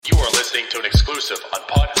listening to an exclusive on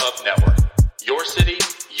PodHub Network. Your city,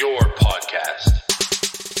 your podcast.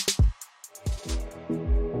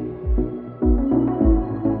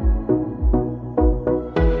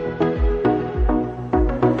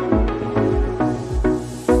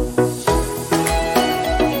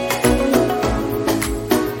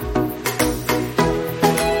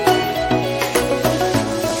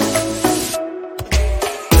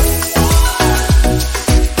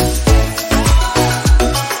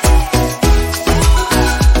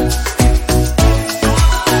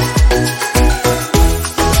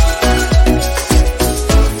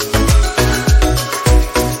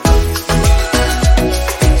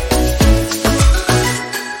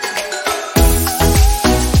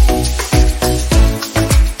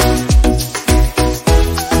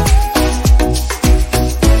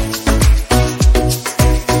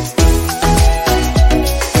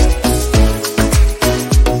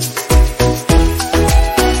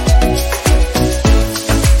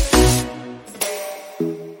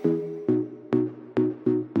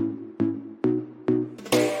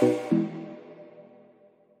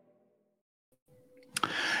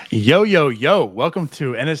 Yo, yo, yo. Welcome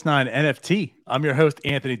to NS9NFT. I'm your host,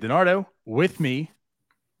 Anthony DiNardo. With me,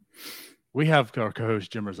 we have our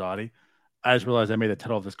co-host, Jim Rosati. I just realized I made the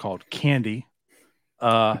title of this called Candy.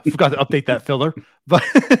 Forgot to update that filler. But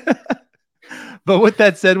with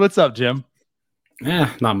that said, what's up, Jim?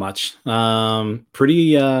 Yeah, not much.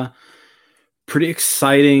 Pretty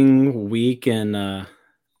exciting week in the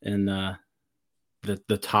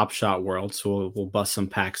TopShot world. So we'll bust some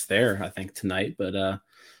packs there, I think, tonight. But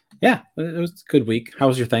yeah, it was a good week. How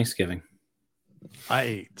was your Thanksgiving? I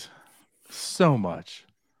ate so much.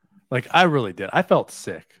 Like, I really did. I felt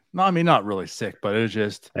sick. No, I mean, not really sick, but it was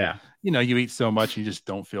just, you eat so much, you just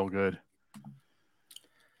don't feel good.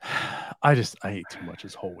 I ate too much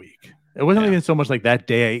this whole week. It wasn't even so much like that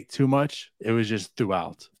day I ate too much. It was just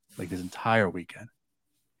throughout, like this entire weekend.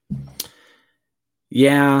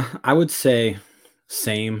 Yeah, I would say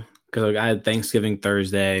same. Because I had Thanksgiving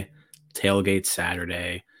Thursday, tailgate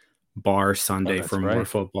Saturday, bar Sunday for more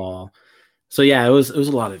football. So yeah, it was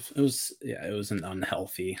an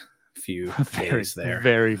unhealthy few days there.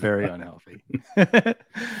 Very, very unhealthy.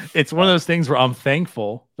 It's one of those things where I'm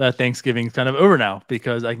thankful that Thanksgiving's kind of over now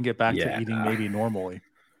because I can get back to eating maybe normally.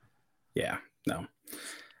 Yeah, no,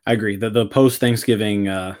 I agree. The post Thanksgiving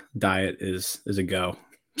diet is a go.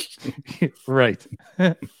 Right.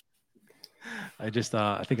 I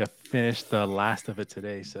think I finished the last of it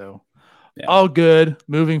today, so all good.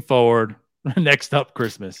 Moving forward. Next up,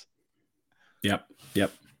 Christmas. Yep.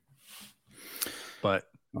 But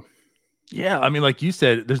yeah, I mean, like you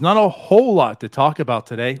said, there's not a whole lot to talk about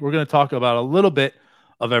today. We're going to talk about a little bit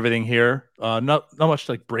of everything here. Not much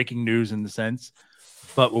like breaking news in the sense,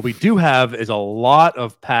 but what we do have is a lot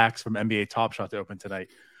of packs from NBA TopShot to open tonight.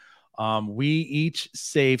 We each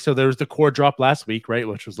saved. So there was the core drop last week, right?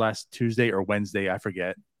 Which was last Tuesday or Wednesday. I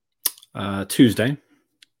forget. Tuesday.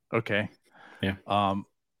 Okay. Yeah.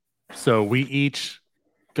 So we each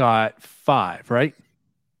got 5, right?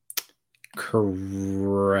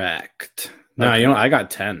 Correct. No, I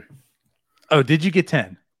got 10. Oh, did you get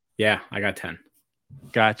 10? Yeah, I got 10.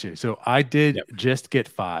 Got you. So I did just get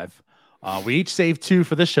 5. We each saved 2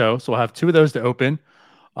 for the show. So we'll have 2 of those to open.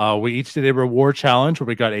 We each did a reward challenge where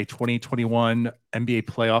we got a 2021 NBA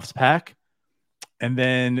playoffs pack. And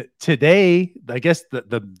then today, I guess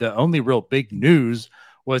the only real big news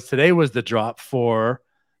was today was the drop for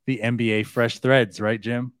the NBA Fresh Threads, right,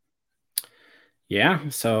 Jim? Yeah.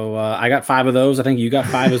 So I got 5 of those. I think you got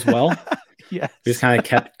 5 as well. Yes. We just kind of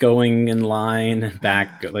kept going in line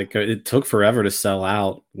back. Like it took forever to sell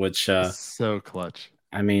out, which so clutch.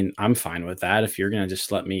 I mean, I'm fine with that. If you're going to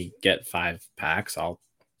just let me get 5 packs, I'll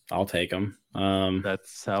take them.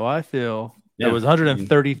 That's how I feel. Yeah, it was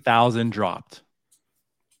 130,000 dropped.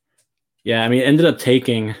 Yeah, I mean, it ended up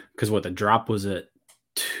taking because the drop was at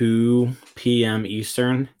 2 p.m.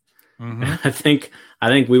 Eastern. Mm-hmm. I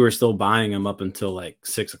think we were still buying them up until like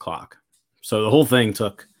 6 o'clock. So the whole thing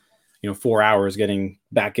took 4 hours getting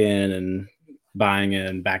back in and buying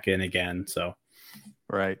in, back in again. So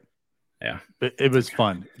right. Yeah, it was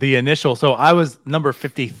fun. The initial, so I was number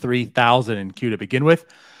 53,000 in queue to begin with.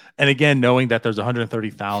 And again, knowing that there's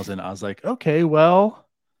 130,000, I was like, okay, well,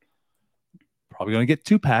 probably going to get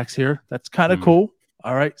 2 packs here. That's kind of cool.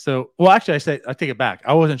 All right. So, well, actually, I take it back.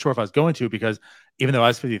 I wasn't sure if I was going to because even though I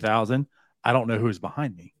was 50,000, I don't know who's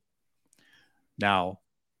behind me. Now,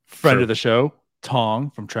 friend of the show,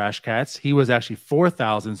 Tong from Trash Cats, he was actually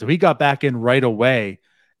 4,000. So he got back in right away.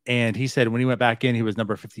 And he said when he went back in, he was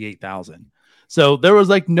number 58,000. So there was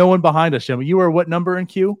like no one behind us. You were what number in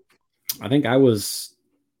queue? I think I was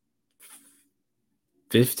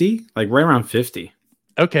 50, like right around 50.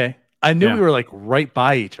 Okay. I knew we were like right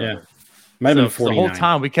by each other. Might have been So 49. the whole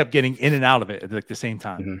time we kept getting in and out of it at like the same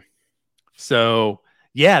time. Mm-hmm. So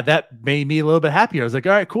yeah, that made me a little bit happier. I was like,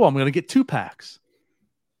 all right, cool. I'm going to get 2 packs.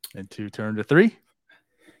 And 2 turned to 3.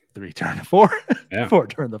 3 turned to 4. 4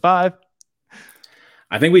 turned to 5.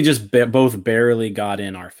 I think we just both barely got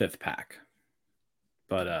in our 5th pack.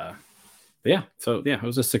 But yeah, so yeah, it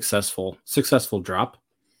was a successful drop.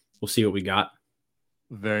 We'll see what we got.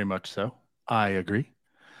 Very much so. I agree.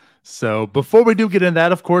 So before we do get into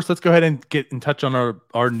that, of course, let's go ahead and get in touch on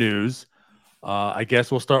our news. I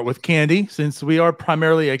guess we'll start with candy, since we are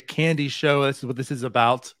primarily a candy show. This is what this is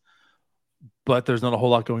about. But there's not a whole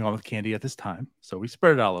lot going on with candy at this time, so we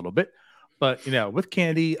spread it out a little bit. But with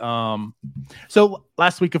candy, so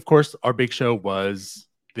last week, of course, our big show was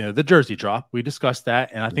the jersey drop. We discussed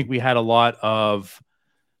that, and I think we had a lot of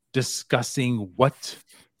discussing what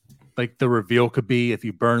like the reveal could be if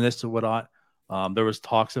you burn this or whatnot. There was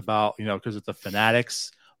talks about because it's a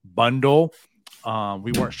Fanatics bundle.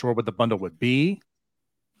 We weren't sure what the bundle would be.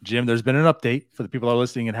 Jim, there's been an update for the people that are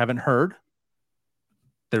listening and haven't heard.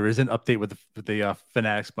 There is an update with the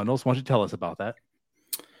Fanatics bundles. Why don't you tell us about that?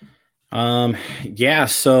 Yeah.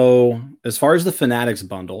 So as far as the Fanatics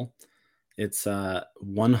bundle, it's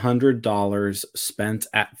 $100 spent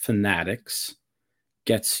at Fanatics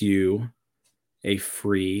gets you a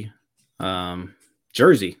free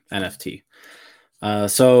jersey NFT.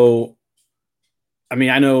 So, I mean,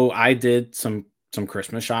 I know I did some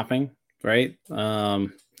Christmas shopping, right? I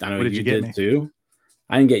know you did too.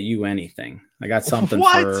 I didn't get you anything. I got something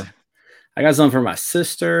for my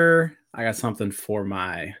sister. I got something for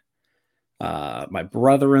my my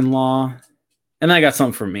brother-in-law, and I got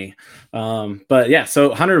something for me. But yeah,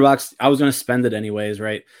 so $100. I was going to spend it anyways,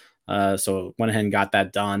 right? So went ahead and got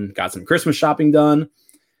that done. Got some Christmas shopping done.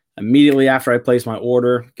 Immediately after I placed my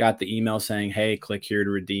order, got the email saying, "Hey, click here to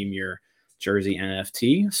redeem your jersey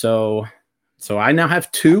NFT." So I now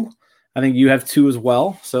have 2. I think you have 2 as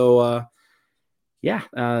well. So yeah,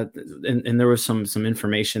 and there was some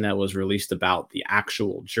information that was released about the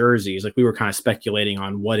actual jerseys. Like we were kind of speculating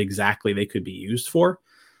on what exactly they could be used for.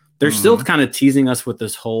 They're still kind of teasing us with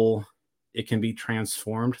this whole it can be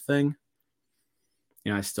transformed thing.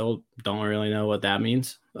 I still don't really know what that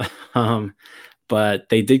means. But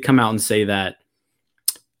they did come out and say that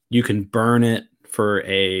you can burn it for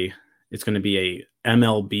it's going to be a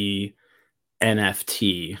MLB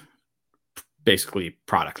NFT, basically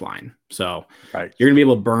product line. So you're going to be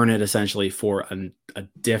able to burn it essentially for a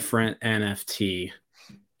different NFT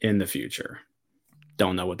in the future.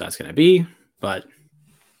 Don't know what that's going to be, but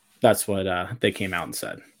that's what they came out and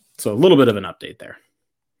said. So a little bit of an update there.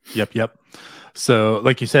 Yep. So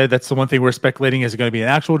like you said, that's the one thing we're speculating. Is it going to be an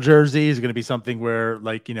actual jersey? Is it going to be something where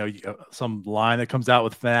like, some line that comes out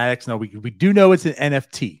with Fanatics? No, we do know it's an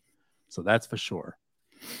NFT. So that's for sure,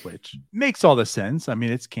 which makes all the sense. I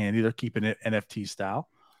mean, it's candy. They're keeping it NFT style.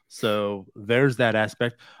 So there's that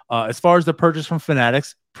aspect. As far as the purchase from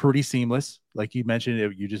Fanatics, pretty seamless. Like you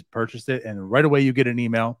mentioned, you just purchased it and right away you get an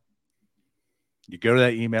email. You go to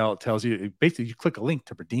that email. It tells you, basically you click a link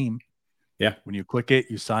to redeem. Yeah. When you click it,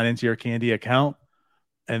 you sign into your candy account,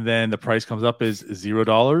 and then the price comes up as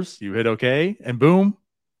 $0. You hit OK, and boom,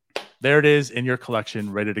 there it is in your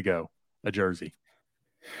collection, ready to go. A jersey.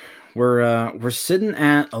 We're sitting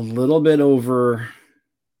at a little bit over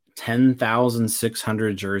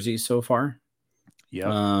 10,600 jerseys so far.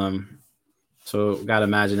 Yeah. So got to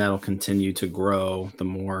imagine that'll continue to grow the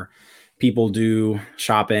more people do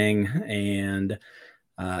shopping and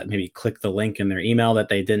maybe click the link in their email that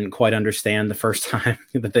they didn't quite understand the first time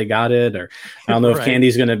that they got it. Or I don't know if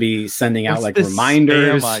Candy's going to be sending out like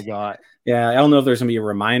reminders. Oh my God. Yeah. I don't know if there's going to be a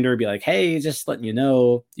reminder, be like, hey, just letting you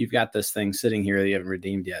know, you've got this thing sitting here that you haven't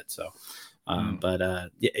redeemed yet. So,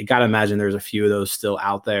 but you got to imagine there's a few of those still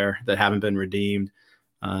out there that haven't been redeemed.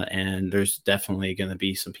 And there's definitely going to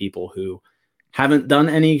be some people who haven't done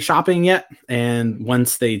any shopping yet. And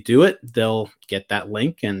once they do it, they'll get that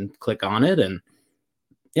link and click on it. And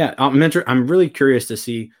yeah, I'm really curious to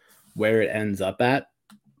see where it ends up at.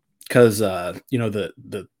 Cause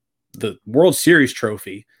the World Series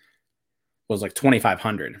trophy was like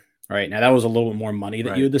 2,500, right? Now that was a little bit more money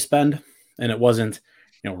that you had to spend. And it wasn't,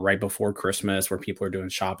 right before Christmas where people are doing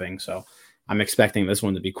shopping. So I'm expecting this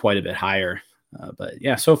one to be quite a bit higher. But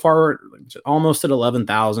yeah, so far we're almost at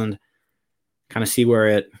 11,000. Kind of see where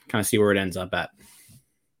it ends up at.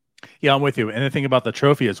 Yeah, I'm with you. And the thing about the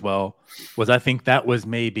trophy as well was I think that was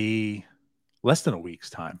maybe less than a week's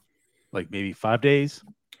time, like maybe 5 days.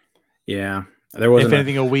 Yeah, there wasn't, if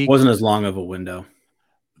anything, a week. Wasn't as long of a window.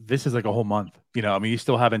 This is like a whole month. You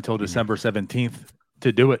still have until December 17th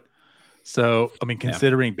to do it. So, I mean,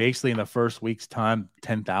 considering basically in the first week's time,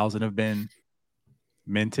 10,000 have been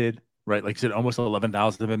minted, right? Like I said, almost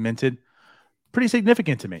 11,000 have been minted. Pretty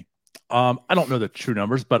significant to me. I don't know the true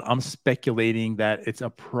numbers, but I'm speculating that it's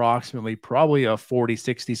approximately probably a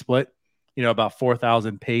 40-60 split, about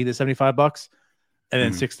 4,000 paid the $75 and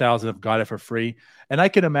then 6,000 have got it for free. And I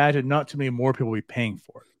can imagine not too many more people will be paying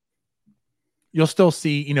for it. You'll still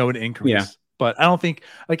see, an increase, but I don't think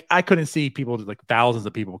I couldn't see people like thousands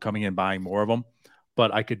of people coming in buying more of them,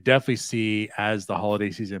 but I could definitely see as the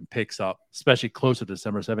holiday season picks up, especially closer to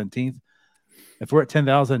December 17th. If we're at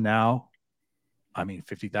 10,000 now, I mean,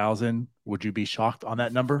 50,000, would you be shocked on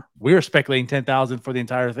that number? We were speculating 10,000 for the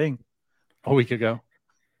entire thing a week ago.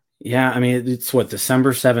 Yeah. I mean, it's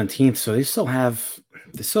December 17th. So they still have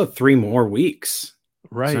 3 more weeks.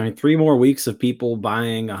 Right. So, I mean, 3 more weeks of people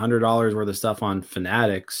buying $100 worth of stuff on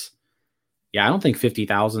Fanatics. Yeah. I don't think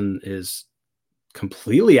 50,000 is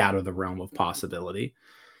completely out of the realm of possibility.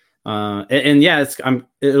 And yeah,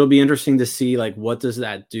 it'll be interesting to see, like, what does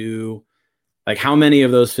that do? Like, how many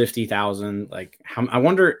of those 50,000, I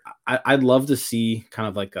wonder, I'd love to see kind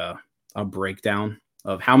of like a breakdown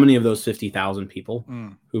of how many of those 50,000 people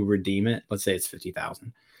who redeem it. Let's say it's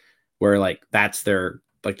 50,000, where like, that's their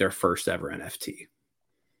first ever NFT.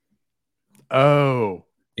 Oh,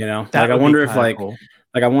 I wonder if cool.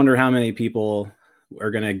 I wonder how many people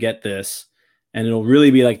are going to get this and it'll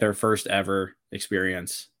really be like their first ever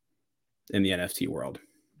experience in the NFT world.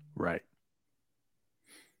 Right.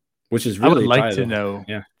 Which is really, I would like to know.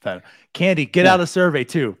 That. Candy, get out a survey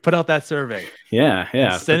too. Put out that survey.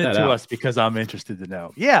 Yeah. Send it to us because I'm interested to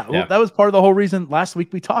know. Yeah. Well, that was part of the whole reason last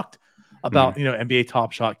week we talked about, NBA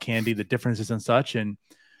TopShot, Candy, the differences and such. And,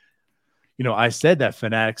 I said that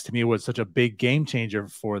Fanatics to me was such a big game changer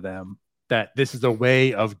for them that this is a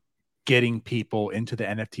way of getting people into the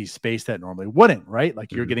NFT space that normally wouldn't, right?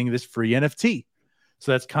 Like you're getting this free NFT.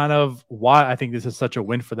 So that's kind of why I think this is such a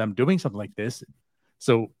win for them doing something like this.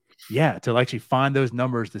 So yeah, to actually find those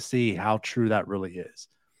numbers to see how true that really is.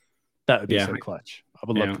 That would be so clutch. I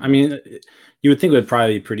would love to know. I mean, you would think it would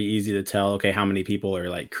probably be pretty easy to tell, okay, how many people are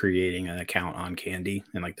like creating an account on Candy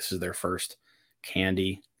and like this is their first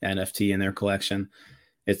Candy NFT in their collection.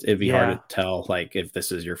 It'd be hard to tell like if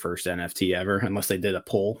this is your first NFT ever, unless they did a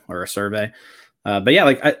poll or a survey. But yeah,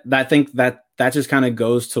 like I think that just kind of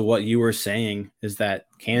goes to what you were saying, is that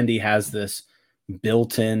Candy has this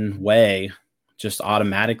built-in way, just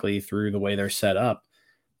automatically through the way they're set up,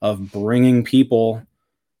 of bringing people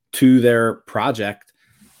to their project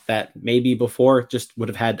that maybe before just would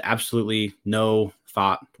have had absolutely no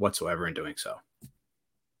thought whatsoever in doing so.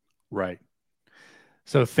 Right.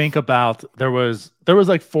 So think about, there was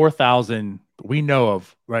like 4,000 we know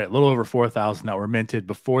of, right? A little over 4,000 that were minted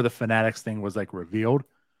before the Fanatics thing was like revealed.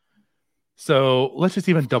 So let's just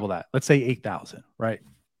even double that. Let's say 8,000, right?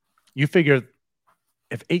 You figure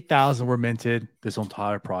if 8,000 were minted this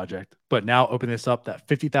entire project, but now open this up that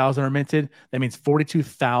 50,000 are minted, that means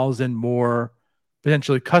 42,000 more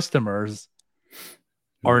potentially customers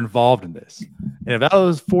are involved in this. And if out of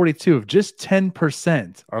those 42, if just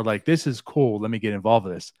 10% are like, this is cool, let me get involved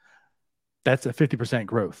with this, that's a 50%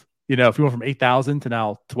 growth. If you went from 8,000 to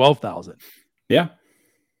now 12,000. Yeah.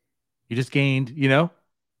 You just gained, 50%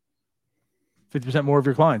 more of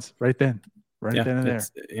your clients right then. Then and there.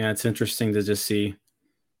 It's interesting to just see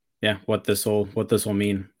what this will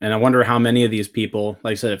mean. And I wonder how many of these people,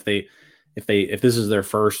 like I said, if this is their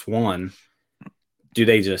first one, do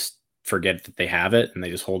they just forget that they have it and they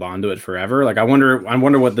just hold on to it forever? Like I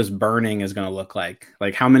wonder what this burning is going to look like.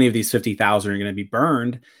 Like how many of these 50,000 are going to be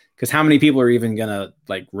burned? Because how many people are even going to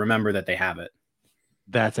like remember that they have it?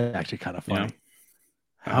 That's actually kind of funny.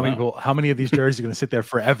 How many of these jerseys are going to sit there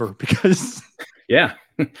forever? Because they're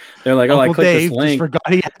like, Uncle I clicked Dave this link. Just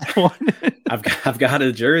forgot he had one. I've got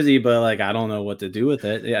a jersey, but like I don't know what to do with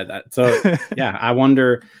it. I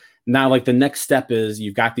wonder now. Like the next step is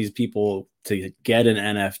you've got these people to get an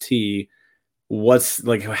NFT. What's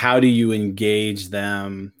like? How do you engage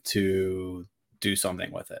them to do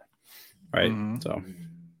something with it? Right. So,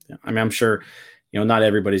 I mean, I'm sure not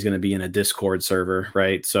everybody's going to be in a Discord server,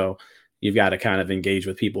 right? So you've got to kind of engage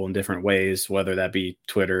with people in different ways, whether that be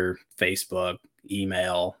Twitter, Facebook,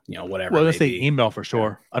 email, whatever. Well, let's say email for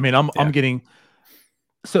sure. Yeah. I mean, I'm getting,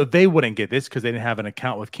 so they wouldn't get this because they didn't have an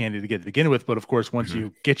account with Candy to get to begin with. But of course, once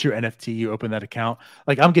you get your NFT, you open that account.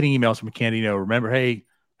 Like I'm getting emails from Candy, remember, hey,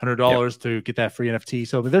 $100 to get that free NFT.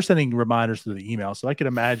 So they're sending reminders through the email. So I could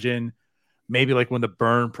imagine maybe like when the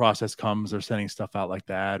burn process comes, they're sending stuff out like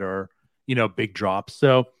that, or, big drops.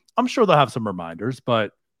 So I'm sure they'll have some reminders,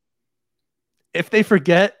 but if they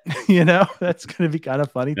forget, that's going to be kind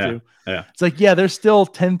of funny too. Yeah. It's like, yeah, there's still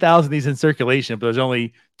 10,000 of these in circulation, but there's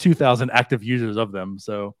only 2,000 active users of them.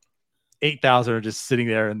 So 8,000 are just sitting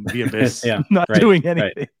there in the abyss, not doing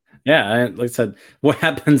anything. Right. Yeah. Like I said, what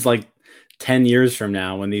happens like 10 years from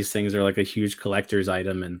now when these things are like a huge collector's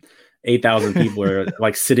item and 8,000 people are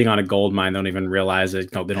like sitting on a gold mine, don't even realize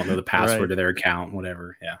it. No, they don't know the password to their account,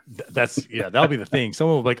 whatever. Yeah. That'll be the thing.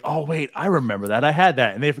 Someone will be like, oh, wait, I remember that. I had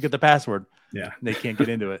that. And they forget the password. Yeah. They can't get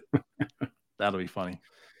into it. That'll be funny.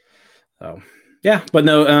 So, yeah, but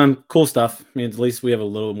no, cool stuff. I mean, at least we have a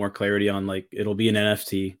little more clarity on like, it'll be an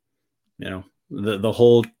NFT, the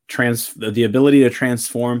whole the ability to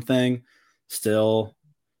transform thing. Still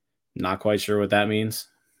not quite sure what that means.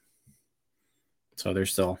 So they're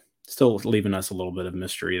still leaving us a little bit of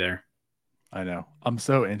mystery there. I know. I'm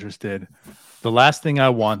so interested. The last thing I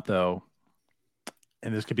want, though,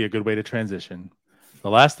 and this could be a good way to transition. The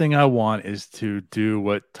last thing I want is to do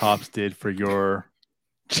what Topps did for your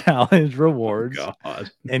challenge rewards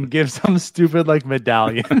and give some stupid like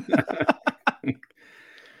medallion.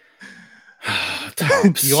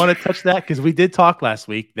 You want to touch that? Because we did talk last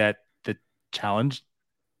week that the challenge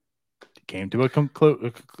came to a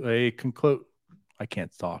conclusion.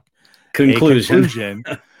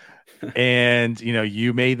 And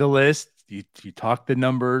you made the list, you talked the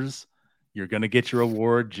numbers, you're gonna get your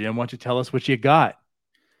reward. Jim, why don't you tell us what you got?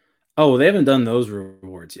 Oh, they haven't done those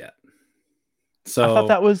rewards yet. So I thought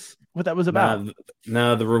that was what that was about.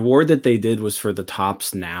 No, the reward that they did was for the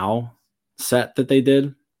Topps Now set that they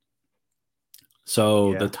did.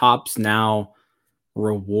 So the Topps Now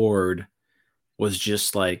reward was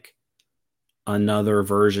just like another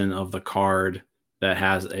version of the card that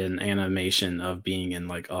has an animation of being in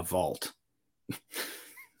like a vault.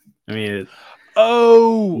 I mean,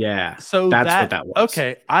 yeah. So that's what that was.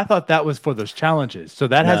 Okay, I thought that was for those challenges. So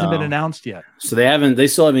that hasn't been announced yet. So they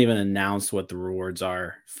still haven't even announced what the rewards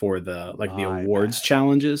are for the awards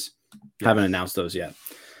challenges. Yes. Haven't announced those yet.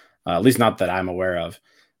 At least not that I'm aware of.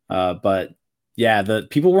 But yeah, the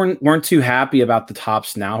people weren't too happy about the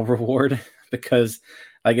Topps Now reward because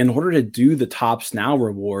like in order to do the Topps Now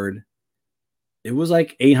reward, it was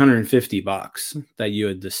like $850 that you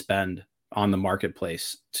had to spend on the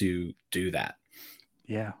marketplace to do that.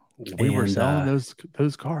 Yeah, we were selling those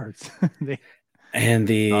cards. Not all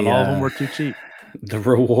of them were too cheap. The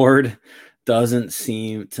reward doesn't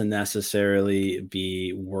seem to necessarily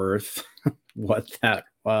be worth what that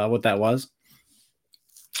was.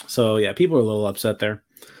 So yeah, people are a little upset there.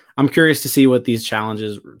 I'm curious to see what these challenge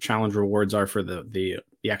rewards are for the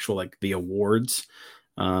actual like the awards.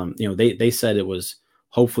 They said it was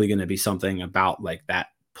hopefully going to be something about like that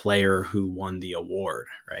player who won the award,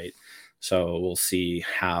 right? So we'll see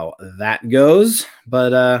how that goes.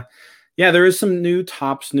 But yeah, there is some new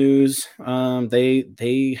Topps news.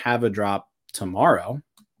 They have a drop tomorrow.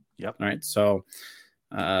 Yep. All right. So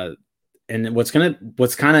and what's kind of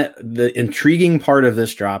the intriguing part of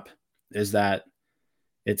this drop is that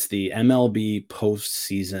it's the MLB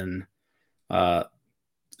postseason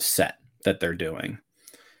set that they're doing.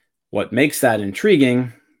 What makes that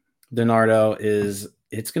intriguing, DiNardo, is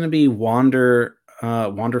it's going to be Wander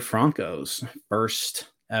Franco's first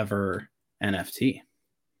ever NFT.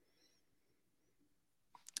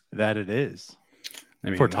 That it is.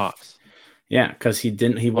 I mean, for Topps. Yeah, because he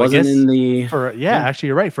wasn't in the actually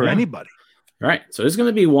you're right, for anybody. Right. So it's going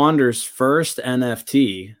to be Wander's first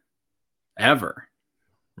NFT ever.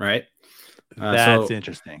 Right. That's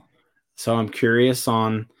interesting. So I'm curious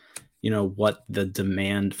on, what the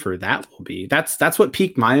demand for that will be. That's what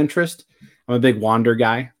piqued my interest. I'm a big Wander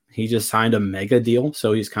guy. He just signed a mega deal,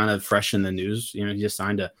 so he's kind of fresh in the news. He just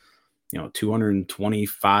signed a,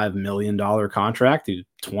 $225 million contract. He's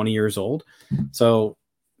 20 years old. So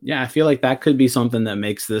yeah, I feel like that could be something that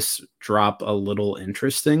makes this drop a little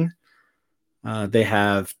interesting. They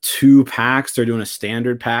have 2 packs. They're doing a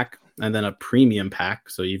standard pack and then a premium pack.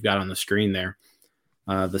 So you've got on the screen there.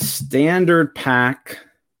 The standard pack,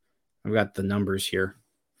 I've got the numbers here.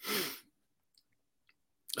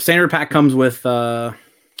 Standard pack comes with 5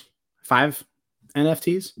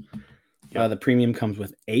 NFTs. The premium comes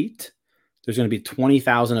with 8. There's going to be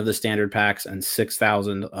 20,000 of the standard packs and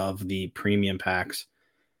 6,000 of the premium packs.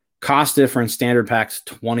 Cost difference, standard pack's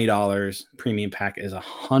 $20. Premium pack is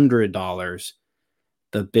 $100.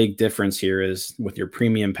 The big difference here is with your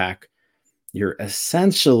premium pack, you're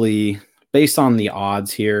essentially, based on the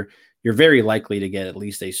odds here, you're very likely to get at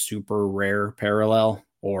least a super rare parallel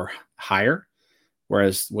or higher.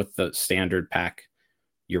 Whereas with the standard pack,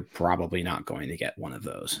 you're probably not going to get one of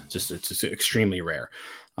those. It's just extremely rare.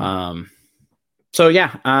 So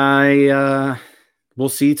yeah, I we'll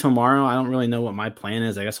see tomorrow. I don't really know what my plan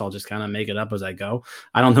is. I guess I'll just kind of make it up as I go.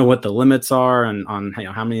 I don't know what the limits are and on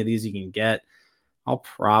how many of these you can get. I'll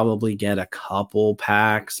probably get a couple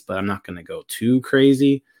packs, but I'm not going to go too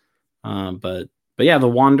crazy. But yeah, the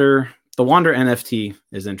Wander NFT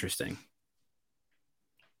is interesting.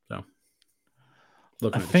 So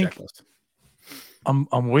looking at the checklist.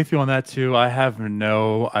 I'm with you on that too. I have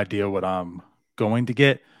no idea what I'm going to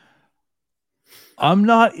get. I'm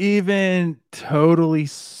not even totally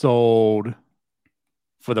sold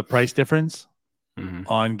for the price difference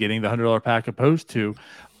on getting the $100 pack opposed to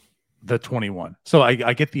the 21. So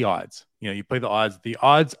I get the odds. You play the odds. The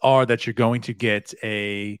odds are that you're going to get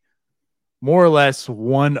a more or less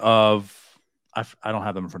one of, I don't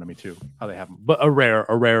have them in front of me too, how they have them, but a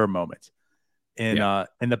rarer moment in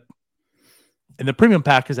the premium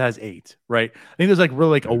pack, because it has 8, right? I think there's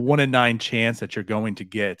really a 1 in 9 chance that you're going to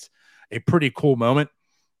get a pretty cool moment.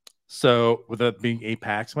 So with it being 8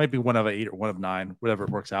 packs, it might be 1 of 8 or 1 of 9, whatever it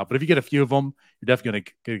works out. But if you get a few of them, you're definitely going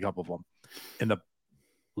to get a couple of them. In the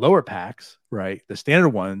lower packs, right, the standard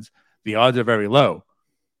ones, the odds are very low.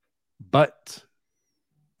 But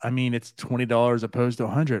I mean, it's $20 opposed to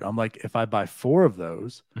 100. I'm like, if I buy 4 of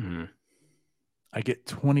those, I get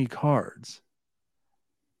 20 cards.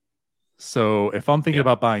 So if I'm thinking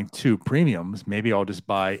about buying 2 premiums, maybe I'll just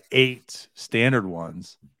buy 8 standard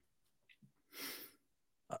ones.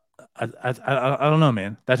 I don't know,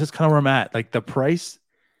 man. That's just kind of where I'm at. Like the price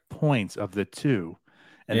points of the 2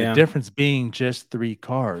 and the difference being just 3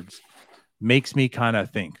 cards makes me kind of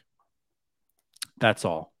think. That's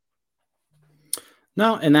all.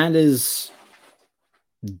 No, and that is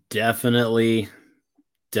definitely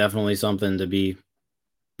something to be,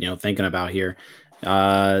 thinking about here.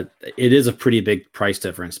 It is a pretty big price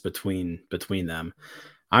difference between them.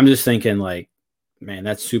 I'm just thinking man,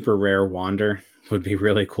 that super rare Wander would be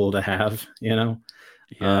really cool to have, Yeah.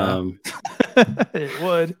 It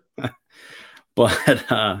would.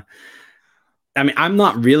 But I mean, I'm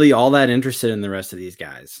not really all that interested in the rest of these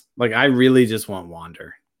guys. I really just want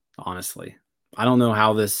Wander, honestly. I don't know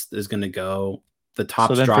how this is going to go. The top.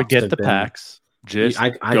 So then forget the packs. Just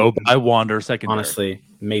go buy Wander secondary. Honestly,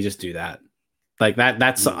 may just do that.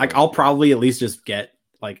 That's I'll probably at least just get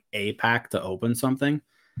a pack to open something.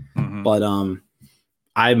 But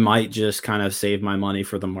I might just kind of save my money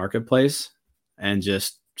for the marketplace and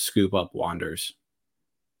just scoop up Wanders.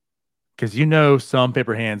 Because some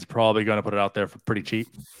paper hands probably going to put it out there for pretty cheap.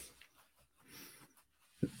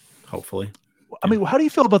 Hopefully. I mean, how do you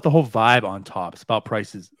feel about the whole vibe on Topps about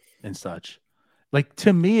prices and such?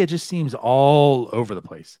 To me, it just seems all over the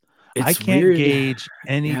place. I can't weird. Gauge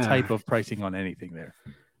any type of pricing on anything there.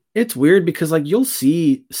 It's weird because you'll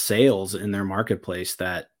see sales in their marketplace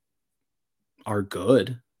that are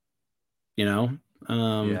good, I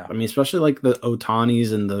mean, especially the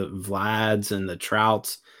Otanis and the Vlads and the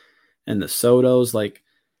Trouts and the Sotos. I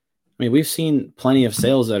mean, we've seen plenty of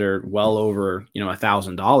sales that are well over,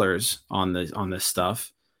 $1,000 on this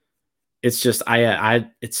stuff. It's just,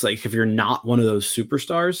 it's if you're not one of those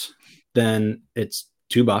superstars, then it's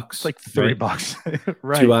 $2. It's $3,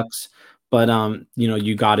 right? $2. But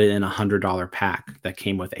you got it in $100 pack that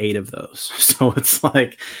came with 8 of those. So it's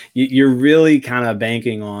you're really kind of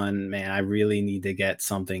banking on, man, I really need to get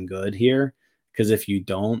something good here. Because if you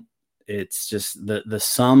don't, it's just the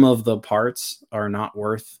sum of the parts are not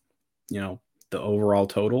worth, the overall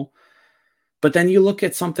total. But then you look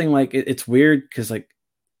at something it's weird because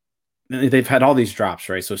they've had all these drops,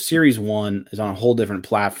 right? So Series 1 is on a whole different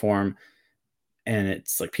platform, and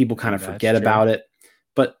it's people kind of forget about it.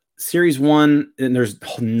 But Series 1, and there's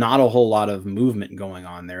not a whole lot of movement going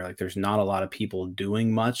on there. There's not a lot of people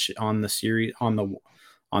doing much on the series on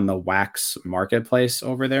the wax marketplace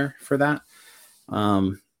over there for that.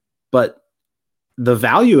 But the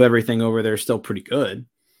value, everything over there is still pretty good.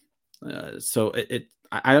 So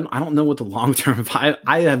I don't know what the long term.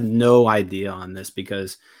 I have no idea on this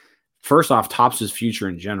because first off, Topps' future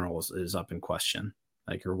in general is up in question.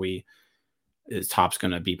 Is Topps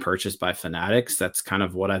going to be purchased by Fanatics? That's kind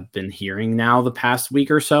of what I've been hearing now the past week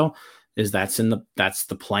or so. That's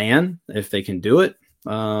the plan if they can do it.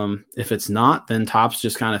 If it's not, then Topps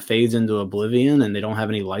just kind of fades into oblivion and they don't have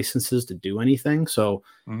any licenses to do anything. So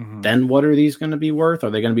then what are these going to be worth? Are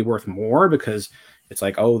they going to be worth more because it's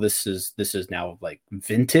this is now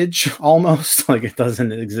vintage almost, it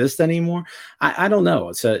doesn't exist anymore. I don't know.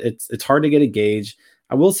 It's hard to get a gauge.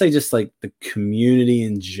 I will say just the community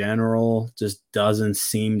in general just doesn't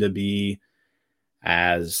seem to be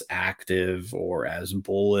as active or as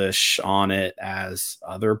bullish on it as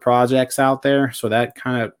other projects out there. So that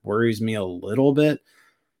kind of worries me a little bit,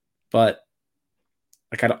 but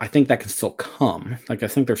like I think that can still come. Like I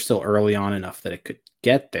think they're still early on enough that it could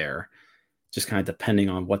get there, just kind of depending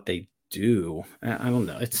on what they do. I don't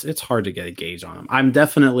know. It's hard to get a gauge on them. I'm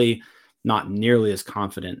definitely not nearly as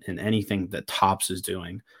confident in anything that Topps is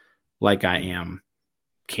doing like I am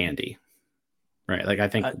Candy. Right. Like I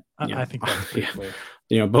think I think that's pretty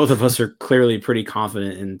clear. Both of us are clearly pretty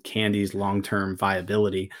confident in Candy's long-term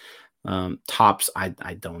viability. Topps, I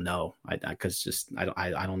don't know. I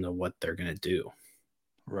don't know what they're gonna do.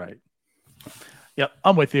 Right. Yep,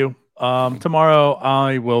 I'm with you. Tomorrow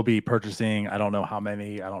I will be purchasing. I don't know how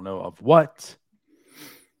many. I don't know of what.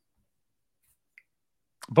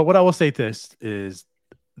 But what I will say to this is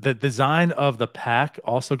the design of the pack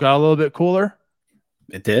also got a little bit cooler.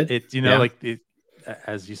 It did.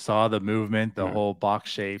 As you saw the movement, the whole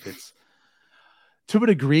box shape. It's to a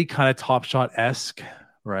degree kind of TopShot-esque,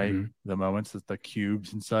 right? Mm-hmm. The moments with the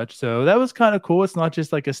cubes and such. So that was kind of cool. It's not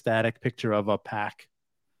just like a static picture of a pack.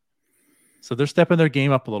 So they're stepping their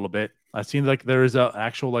game up a little bit. I've seen like there is an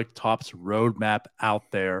actual like Topps roadmap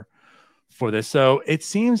out there for this. So it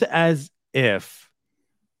seems as if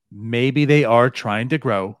maybe they are trying to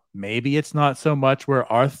grow. Maybe it's not so much where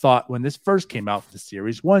our thought when this first came out for the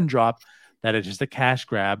Series 1 drop that it's just a cash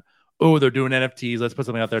grab. Oh, they're doing NFTs. Let's put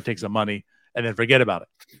something out there, take some money, and then forget about it.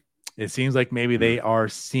 It seems like maybe they are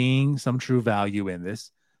seeing some true value in this.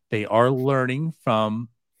 They are learning from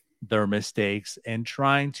their mistakes and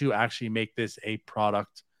trying to actually make this a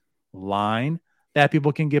product line that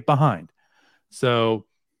people can get behind. So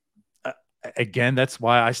again, that's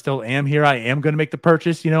why I still am here. I am going to make the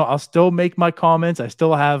purchase. I'll still make my comments. I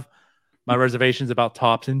still have my reservations about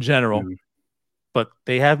Topps in general, but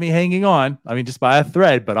they have me hanging on. I mean, just by a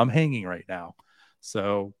thread, but I'm hanging right now.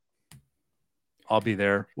 So I'll be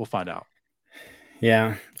there. We'll find out.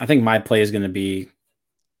 Yeah. I think my play is going to be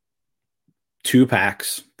 2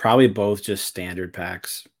 packs, probably both just standard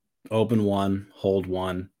packs. Open one, hold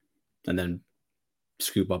one, and then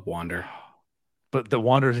scoop up Wander. But the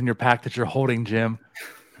Wander's in your pack that you're holding, Jim.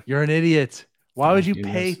 You're an idiot. Why would you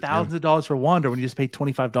pay thousands of dollars for Wander when you just paid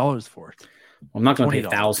 $25 for it? I'm not going to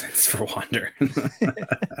pay thousands for Wander.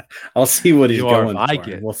 I'll see what he's going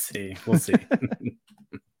for. We'll see.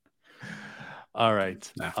 All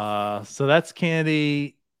right. No. So that's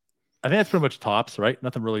Candy. I think that's pretty much Topps, right?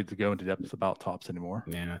 Nothing really to go into depth about Topps anymore.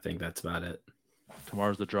 Yeah, I think that's about it.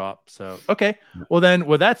 Tomorrow's the drop. So, okay. Well, then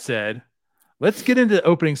with that said, let's get into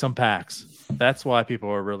opening some packs. That's why people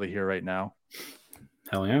are really here right now.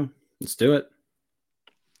 Hell yeah. Let's do it.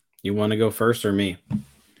 You want to go first or me?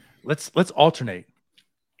 Let's alternate.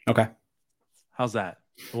 Okay. How's that?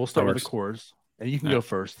 We'll start with the cores, and you can go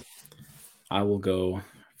first. I will go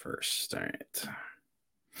first. All right.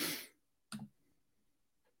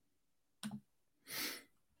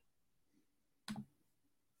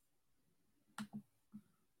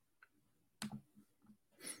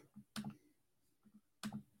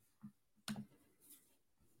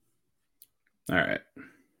 All right.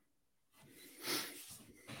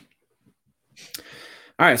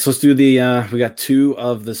 All right, so let's do the we got 2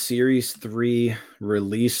 of the Series 3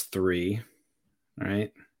 Release 3. All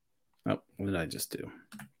right. Oh, what did I just do?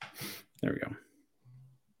 There we go.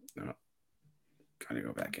 Oh, gotta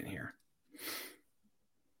go back in here.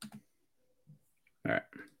 All right.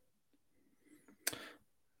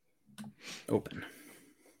 Open.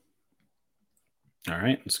 All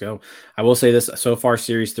right, let's go. I will say this. So far,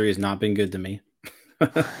 Series 3 has not been good to me.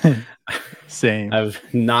 Same. I've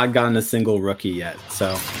not gotten a single rookie yet. So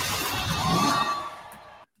let's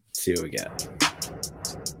see what we get.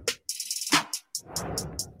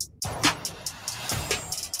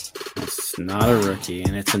 It's not a rookie,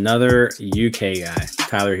 and it's another UK guy,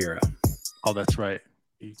 Tyler Hero. Oh, that's right.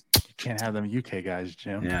 You can't have them UK guys,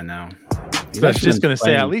 Jim. Yeah, no. So I was just going to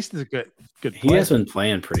say, at least it's a good player. He has been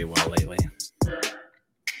playing pretty well lately.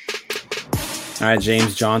 All right,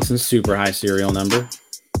 James Johnson, super high serial number.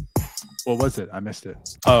 What was it? I missed it.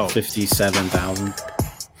 Oh, 57,000.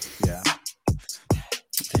 Yeah.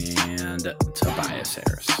 And Tobias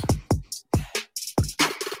Harris.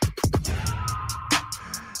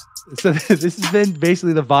 So this has been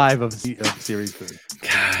basically the vibe of Series 3.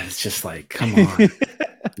 God, it's just like, come on.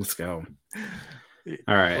 Let's go.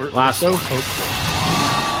 All right, last so one. hopeful.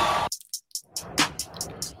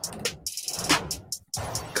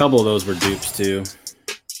 A couple of those were dupes too.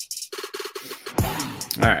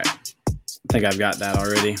 All right. I think I've got that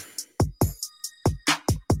already.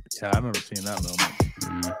 Yeah, I remember seeing that moment.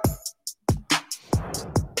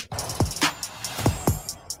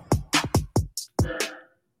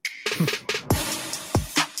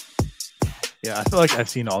 Yeah, I feel like I've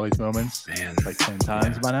seen all these moments like 10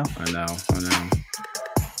 times by now. I know.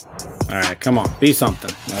 All right, come on, be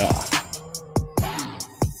something.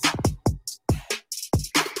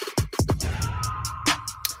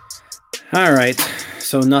 All right,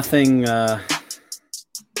 so nothing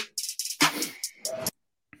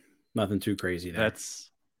too crazy there.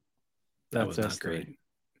 That was not great.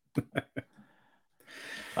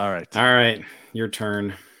 All right. All right. Your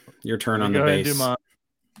turn. Your turn on the base. Do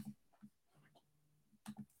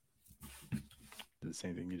the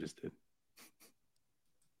same thing you just did.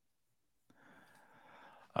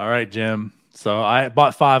 All right, Jim. So I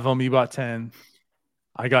bought 5 of them. You bought 10.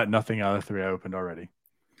 I got nothing out of the 3 I opened already.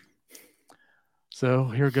 So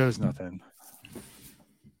here goes nothing.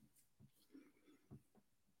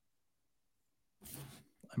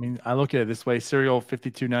 I mean, I look at it this way: Serial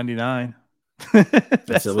 52.99.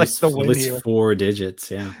 That's at least 4 digits,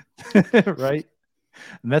 yeah. Right,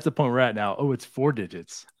 and that's the point we're at now. Oh, it's 4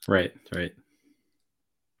 digits. Right.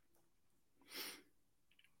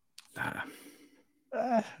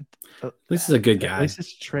 At least he's a good guy. At least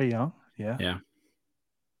it's Trae Young. Yeah.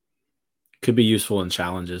 Could be useful in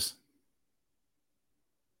challenges.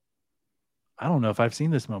 I don't know if I've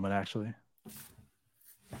seen this moment actually.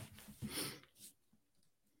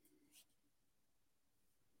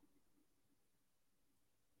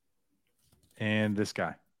 And this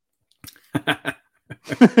guy.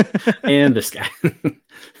 And this guy.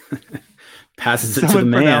 Passes it to the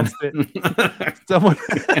man.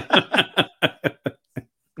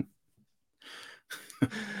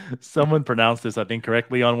 Someone pronounced this, I think,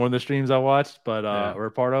 correctly on one of the streams I watched, but or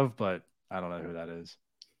a part of, but I don't know who that is.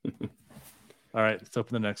 All right, let's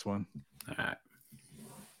open the next one. All right.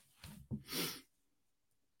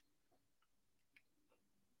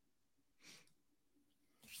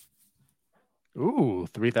 Ooh,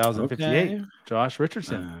 3,058. Okay. Josh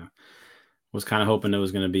Richardson. Was kind of hoping it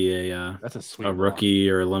was going to be that's a sweet rookie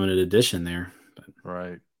or a limited edition there. But.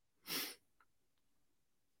 Right.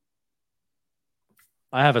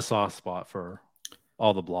 I have a soft spot for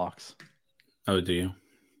all the blocks. Oh, do you?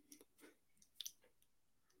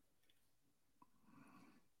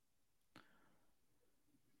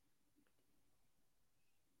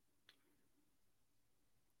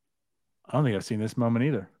 I don't think I've seen this moment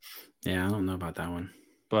either. Yeah, I don't know about that one.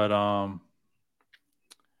 But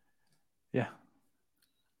yeah.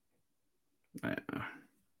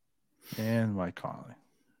 And Mike Conley.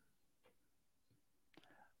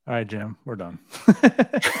 All right, Jim, we're done.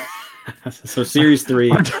 So Series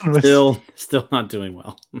 3 still not doing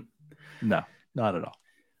well. No, not at all.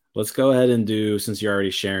 Let's go ahead and do, since you're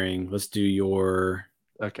already sharing, let's do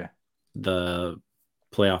the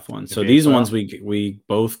playoff one. So these ones we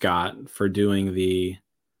both got for doing the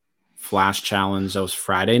Flash Challenge. That was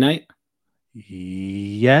Friday night.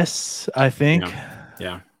 Yes, I think.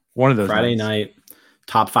 Yeah. One of those Friday night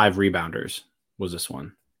top 5 rebounders was this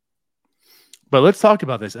one. But let's talk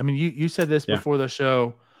about this. I mean, you said this before the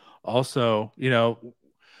show. Also,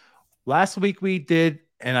 last week we did,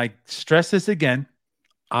 and I stress this again,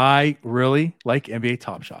 I really like NBA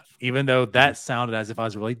TopShot, even though that sounded as if I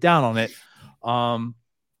was really down on it.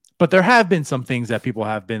 But there have been some things that people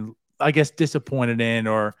have been, I guess, disappointed in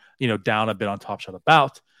or, down a bit on TopShot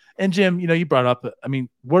about. And Jim, you brought up, I mean,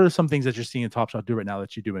 what are some things that you're seeing TopShot do right now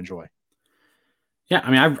that you do enjoy? Yeah,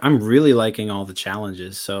 I mean, I'm really liking all the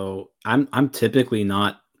challenges. So I'm typically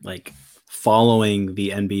not like following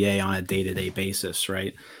the NBA on a day-to-day basis,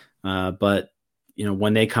 right? But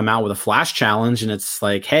when they come out with a Flash Challenge and it's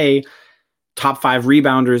like, hey, top 5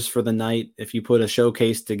 rebounders for the night. If you put a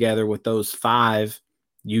showcase together with those 5,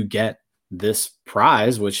 you get this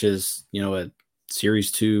prize, which is a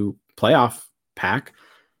Series 2 playoff pack.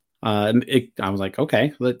 I was like,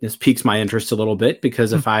 okay, this piques my interest a little bit,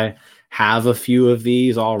 because if I have a few of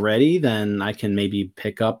these already, then I can maybe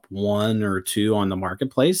pick up 1 or 2 on the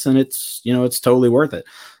marketplace, and it's totally worth it.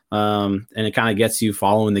 And it kind of gets you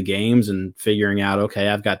following the games and figuring out, okay,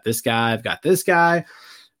 I've got this guy.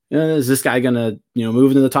 Is this guy gonna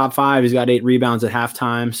move into the top 5? He's got 8 rebounds at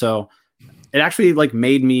halftime. So it actually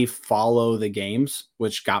made me follow the games,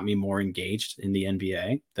 which got me more engaged in the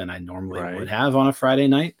NBA than I normally would have on a Friday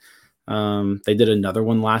night. They did another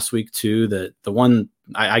one last week too. The one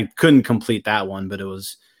I couldn't complete that one, but it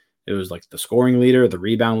was like the scoring leader, the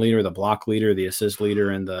rebound leader, the block leader, the assist leader,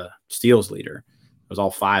 and the steals leader. It was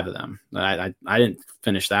all 5 of them. I didn't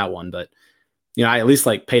finish that one, but I at least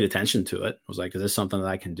paid attention to it. I was like, is this something that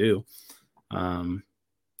I can do?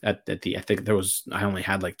 I think I only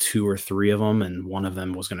had 2 or 3 of them, and one of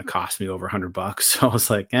them was going to cost me over $100. So I was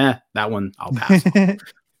like, that one I'll pass on.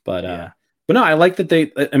 But no, I like that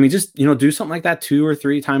just, do something like that 2 or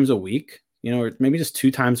 3 times a week, or maybe just 2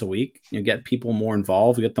 times a week, get people more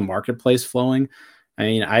involved, get the marketplace flowing. I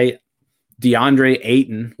mean, DeAndre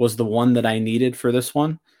Ayton was the one that I needed for this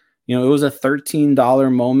one. It was a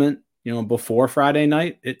 $13 moment, before Friday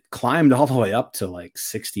night. It climbed all the way up to like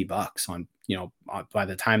 $60 on, by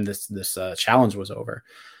the time this challenge was over.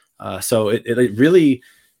 So it really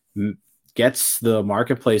gets the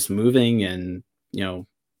marketplace moving and,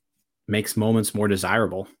 makes moments more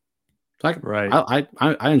desirable. Right.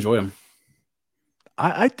 I enjoy them.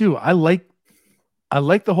 I do. I like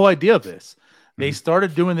the whole idea of this. They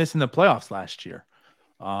started doing this in the playoffs last year.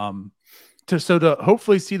 To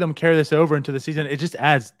hopefully see them carry this over into the season, it just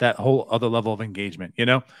adds that whole other level of engagement,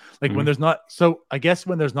 when there's not, so I guess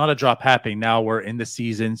when there's not a drop happening, now we're in the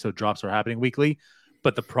season, so drops are happening weekly.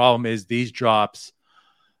 But the problem is these drops,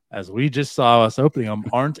 as we just saw us opening them,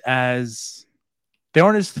 aren't as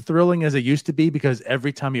thrilling as it used to be, because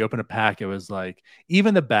every time you open a pack, it was like,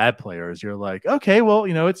 even the bad players, you're like, okay, well,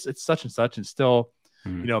 it's such and such and still,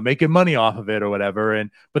 making money off of it or whatever.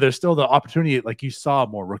 But there's still the opportunity, like you saw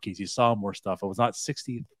more rookies, you saw more stuff. It was not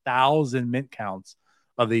 60,000 mint counts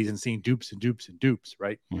of these and seeing dupes and dupes and dupes,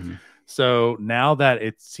 right? So now that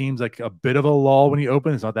it seems like a bit of a lull when you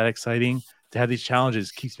open, it's not that exciting to have these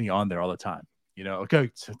challenges. Keeps me on there all the time. Okay,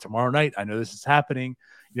 so tomorrow night, I know this is happening.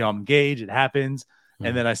 I'm engaged. It happens.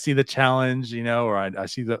 And then I see the challenge, or I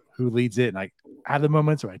see who leads it, and I have the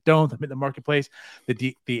moments, or I don't. I'm in the marketplace.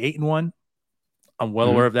 The Ayton one, I'm well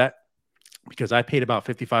aware of that, because I paid about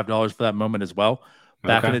 $55 for that moment as well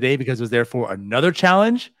back in the day, because it was there for another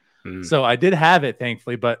challenge. So I did have it,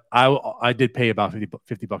 thankfully, but I did pay about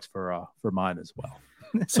 $50 for mine as well.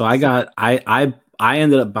 So I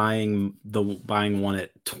ended up buying one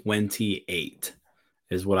at 28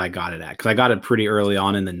 is what I got it at, because I got it pretty early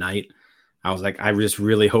on in the night. I was like, I just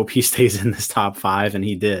really hope he stays in this top 5, and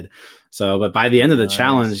he did. So, but by the end of the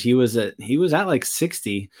challenge, he was at like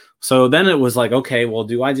 60. So then it was like, okay, well,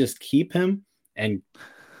 do I just keep him and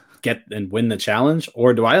win the challenge,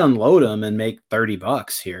 or do I unload him and make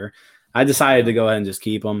 $30 here? I decided to go ahead and just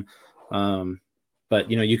keep him. But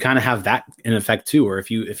you kind of have that in effect too, or if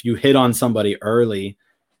you hit on somebody early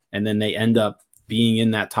and then they end up being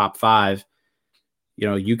in that top 5, you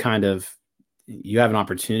have an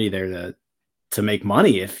opportunity there to make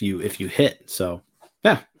money if you hit. So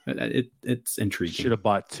yeah, it's intriguing. Should have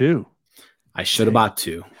bought 2. I should have bought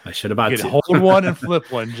 2. Hold one and flip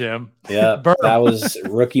one, Jim. Yeah, that was a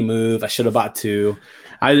rookie move. I should have bought 2.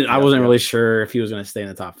 I wasn't really sure if he was going to stay in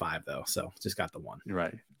the top 5 though, so just got the 1.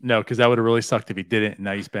 Right. No, because that would have really sucked if he didn't. And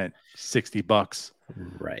now you spent $60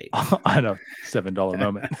 right on a $7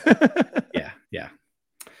 moment. Yeah.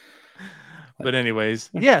 But anyways,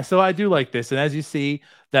 yeah. So I do like this, and as you see,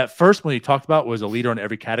 that first one you talked about was a leader in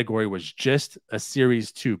every category, was just a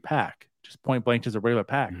Series 2 pack, just point blank, just a regular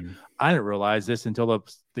pack. I didn't realize this until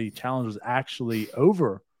the challenge was actually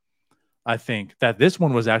over. I think that this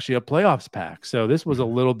one was actually a playoffs pack, so this was a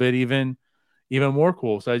little bit even more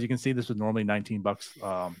cool. So as you can see, this was normally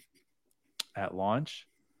 $19 at launch,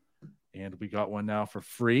 and we got one now for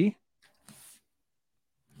free.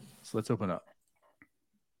 So let's open up.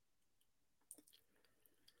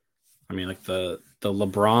 I mean, like the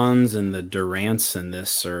LeBrons and the Durants in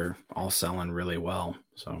this are all selling really well.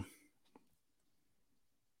 So,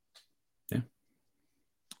 yeah.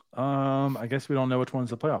 I guess we don't know which one's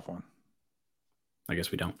the playoff one. I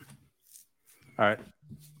guess we don't. All right.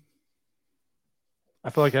 I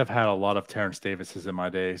feel like I've had a lot of Terrence Davises in my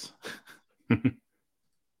days.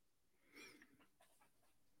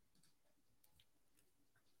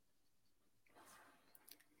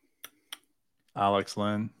 Alex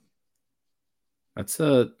Lynn. That's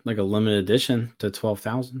a limited edition to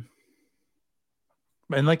 12,000.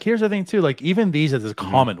 And here's the thing too, even these are the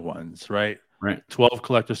common ones, right? Right. 12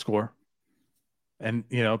 collector score. And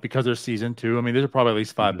because they're season 2, I mean, these are probably at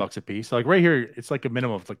least $5 a piece. So right here, it's like a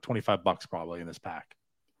minimum of $25 probably in this pack.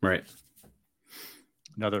 Right.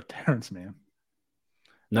 Another Terrence, man.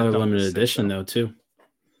 Another limited edition though too.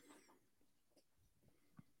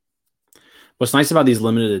 What's nice about these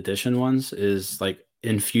limited edition ones is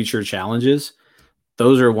in future challenges,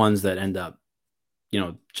 those are ones that end up,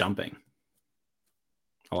 jumping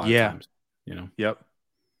a lot of times, Yep.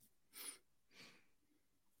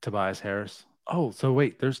 Tobias Harris. Oh, so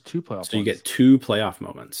wait, there's 2 playoff So you get 2 playoff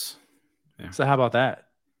moments. Yeah. So how about that?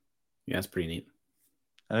 Yeah, that's pretty neat.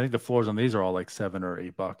 I think the floors on these are all $7 or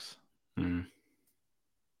 $8.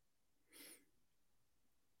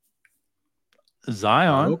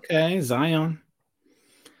 Zion. Okay, Zion.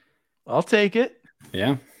 I'll take it.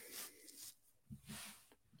 Yeah.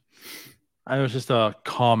 I know it's just a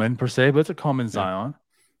common per se, but it's a common Zion.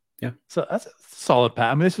 Yeah. So that's a solid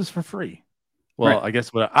pack. I mean, this was for free. Well, right. I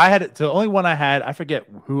guess what I had it. The only one I had, I forget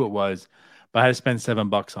who it was, But I had to spend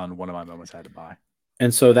 $7 on one of my moments I had to buy.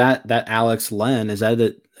 And so that Alex Len, is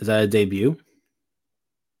that a debut?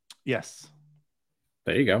 Yes.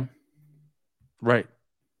 There you go. Right.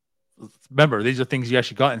 Remember, these are things you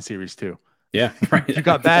actually got in Series 2. Yeah, right. You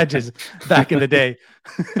got badges back in the day.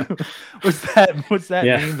 What's that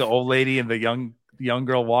Yeah. meme? The old lady and the young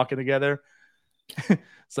girl walking together.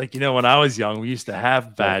 It's like, when I was young, we used to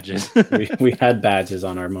have badges. we had badges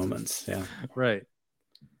on our moments. Yeah. Right.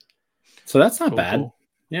 So that's not bad. Cool.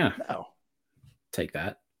 Yeah. No. Take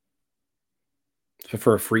that.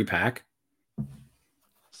 For a free pack.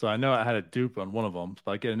 So I know I had a dupe on one of them,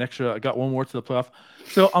 but I got one more to the playoff.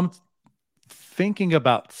 So I'm thinking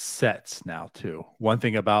about sets now too. One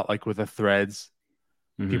thing about like with the threads,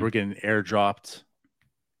 people are getting airdropped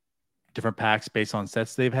different packs based on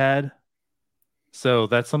sets they've had. So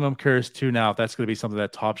that's something I'm curious too now if that's going to be something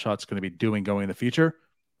that Top Shot's going to be doing going in the future,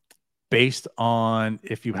 based on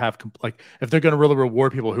if you have if they're going to really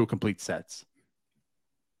reward people who complete sets.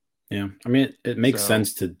 Yeah, I mean it makes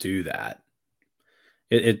sense to do that.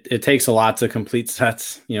 It takes a lot to complete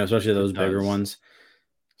sets, especially those bigger ones.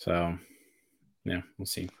 So yeah, we'll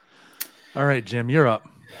see. All right, Jim, you're up.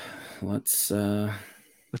 Let's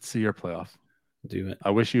see your playoff. Do it. I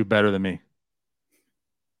wish you better than me.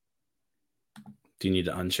 Do you need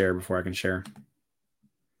to unshare before I can share?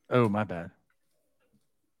 Oh, my bad.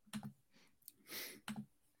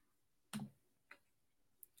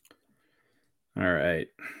 All right.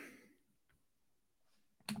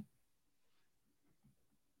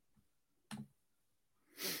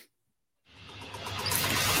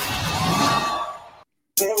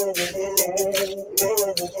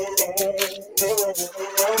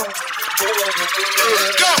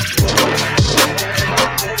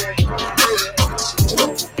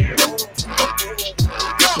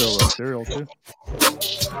 Cereal too.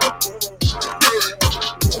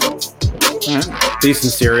 All right.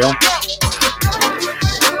 Decent cereal.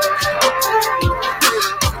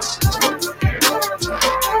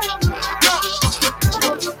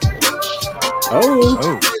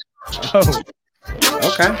 Oh.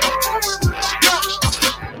 Okay.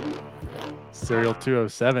 Cereal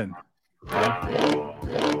 207. Okay.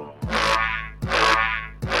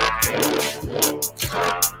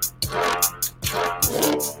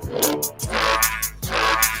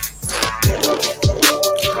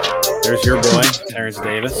 There's your boy, Terrence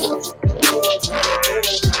Davis.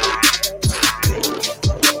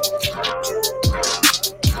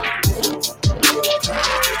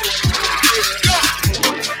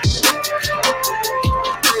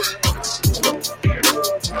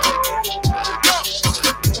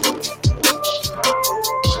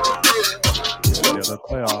 The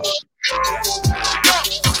playoff.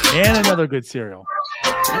 And another good cereal.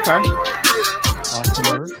 Okay.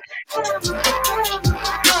 Awesome.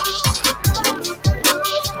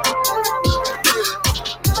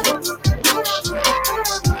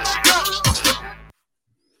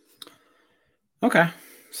 Okay,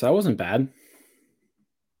 so that wasn't bad.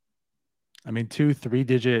 I mean, 2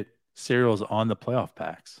 3-digit cereals on the playoff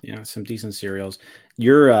packs. Yeah, some decent cereals.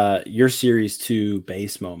 Your Series 2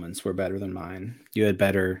 base moments were better than mine. You had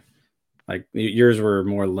better, like yours were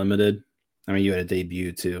more limited. I mean, you had a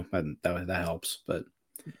debut too. That helps, but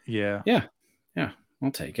yeah,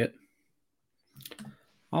 I'll take it.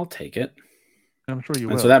 I'm sure you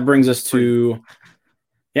will. And so that brings us to,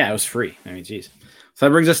 it was free. I mean, geez. So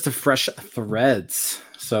that brings us to fresh threads.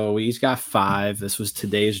 So we each got 5. This was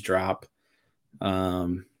today's drop.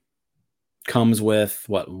 Comes with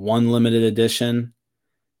one limited edition,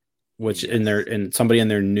 which in somebody in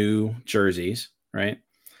their new jerseys, right?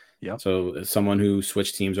 Yeah. So someone who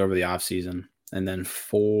switched teams over the offseason, and then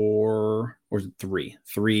 3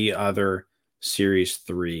 other Series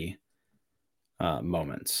 3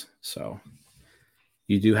 moments. So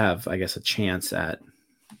you do have, I guess, a chance at,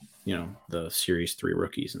 the Series 3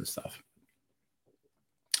 rookies and stuff.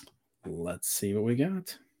 Let's see what we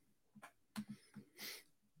got.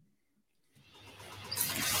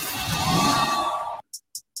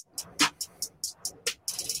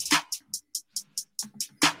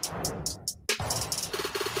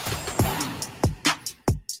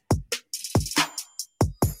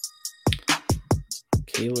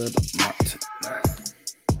 Caleb Martin.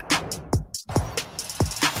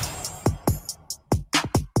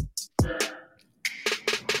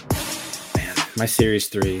 Man, my Series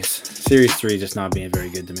 3 just not being very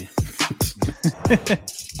good to me.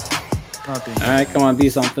 All right, come on, be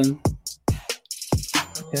something.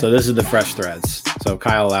 Okay. So this is the fresh threads. So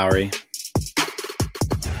Kyle Lowry.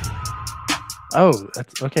 Oh,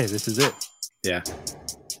 that's okay. This is it. Yeah.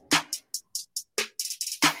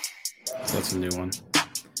 That's a new one.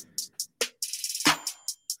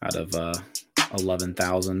 out of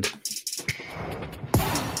 11,000.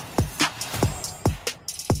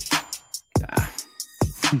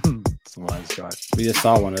 That's the one I got. We just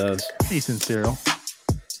saw one of those. Decent cereal.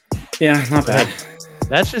 Yeah, not bad.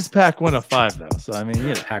 That's just pack 1 of 5, though. So, I mean,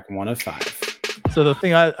 you know. Pack 1 of 5. So, the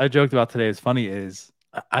thing I joked about today is funny is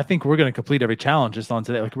I think we're going to complete every challenge just on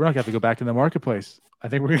today. Like, we're not going to have to go back in the marketplace. I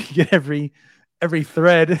think we're going to get every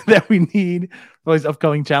thread that we need for these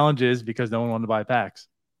upcoming challenges because no one wanted to buy packs.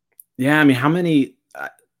 Yeah, I mean, how many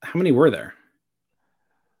were there?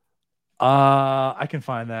 I can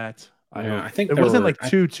find that. I think it wasn't like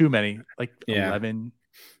too many, like 11.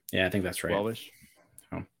 Yeah, I think that's right. 12-ish.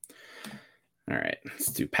 Oh. All right, let's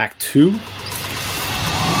do pack 2.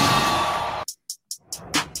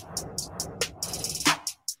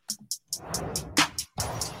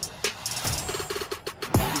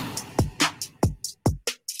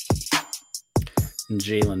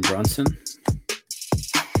 Jalen Brunson.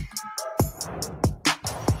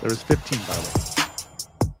 There was 15, by the way.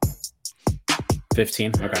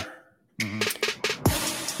 15? Okay.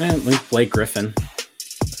 And Blake Griffin.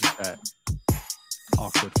 That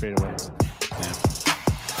awkward fadeaway. Yeah.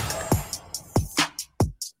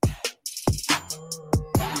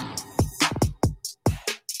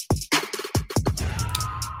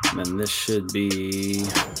 And then this should be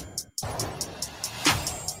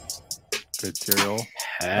good cereal.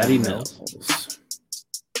 Patty Mills.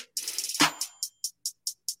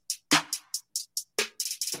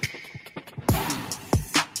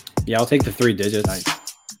 Yeah, I'll take the 3 digits. Nice.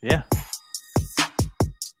 Yeah.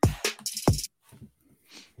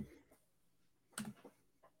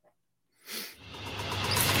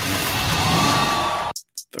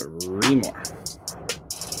 Three more.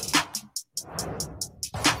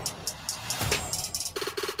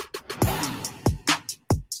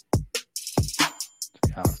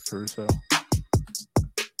 Alex Caruso.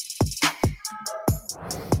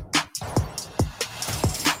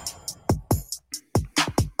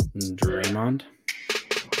 Draymond.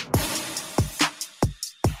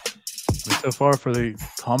 So far for the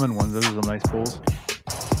common ones, those are some nice pulls.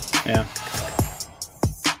 Yeah.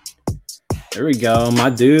 There we go, my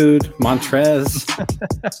dude, Montrez.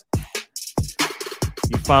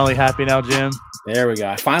 You finally happy now, Jim? There we go.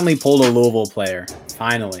 I finally pulled a Louisville player.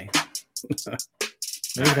 Finally.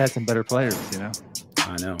 Maybe it has some better players, you know.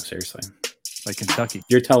 I know, seriously. Like Kentucky.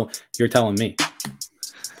 You're telling me.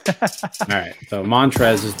 All right. So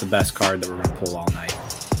Montrez is the best card that we're gonna pull all night.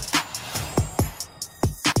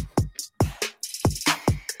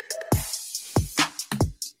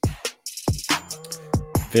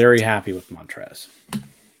 Very happy with Montrez.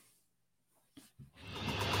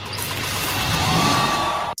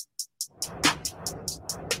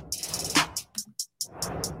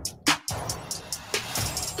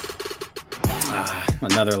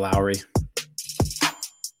 Another Lowry.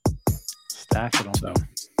 Stack it on. So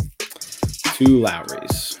 2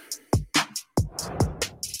 Lowrys.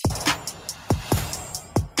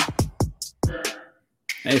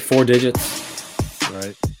 Hey, 4 digits.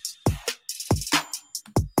 Right.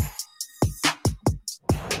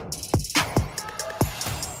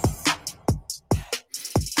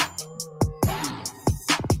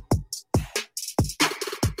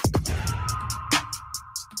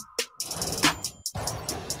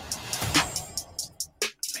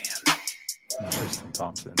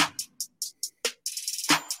 Thompson.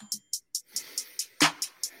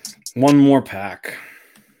 One more pack.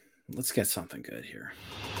 Let's get something good here.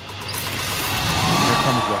 Here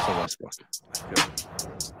comes Russell Westbrook.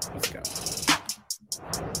 Let's go.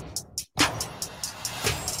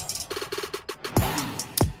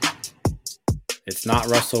 It's not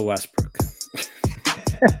Russell Westbrook.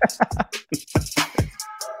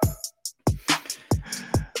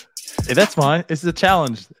 Hey, that's fine. It's a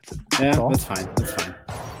challenge. Yeah, that's fine. That's fine.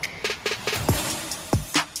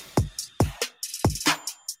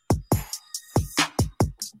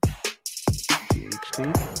 PhD.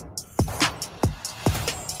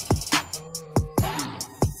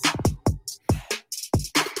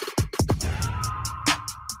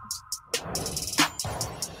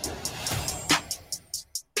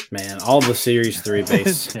 Man, all the Series 3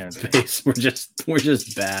 base were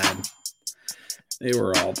just bad. They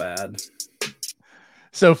were all bad.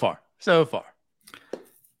 So far.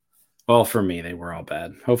 Well, for me, they were all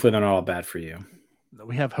bad. Hopefully, they're not all bad for you.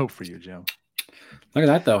 We have hope for you, Joe. Look at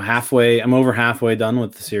that, though. I'm over halfway done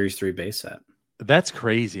with the Series 3 base set. That's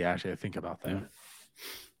crazy, actually, to think about that. Yeah.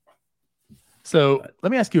 So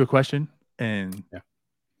let me ask you a question, and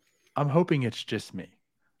I'm hoping it's just me.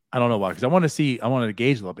 I don't know why, because I want to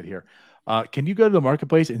gauge a little bit here. Can you go to the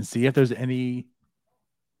marketplace and see if there's any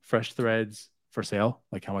fresh threads for sale,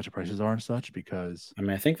 like how much the prices are and such, because I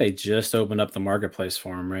mean, I think they just opened up the marketplace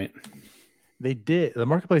for them, right? they did. The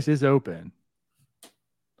marketplace is open.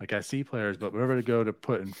 Like I see players, but whenever to go to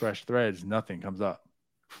put in fresh threads, nothing comes up.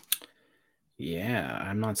 Yeah,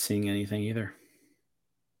 I'm not seeing anything either.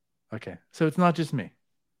 Okay, so it's not just me.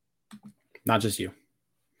 Not just you.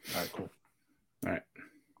 All right, cool. All right.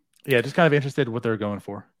 Yeah, just kind of interested in what they're going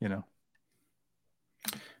for, you know.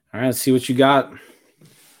 All right, let's see what you got.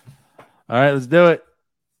 All right, let's do it.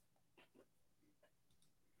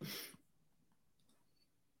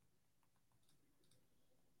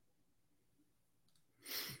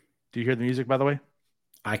 Do you hear the music, by the way?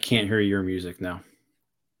 I can't hear your music now.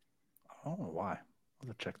 I don't know why. I'll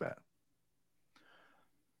have to check that.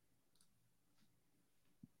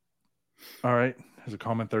 All right. There's a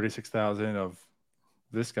comment 36,000 of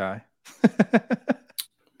this guy.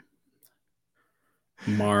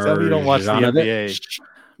 Tell me you don't watch the NBA.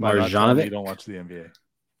 By not telling me you don't watch the NBA.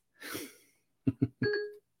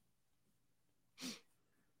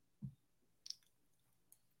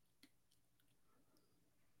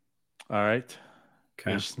 All right.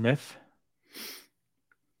 Okay. Ish Smith.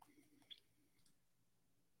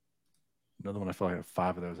 Another one. I feel like I have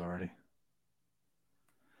 5 of those already.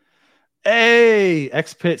 Hey,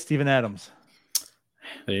 X-Pit, Steven Adams.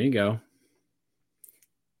 There you go.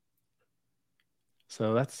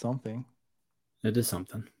 So that's something. It is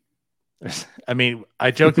something. I mean,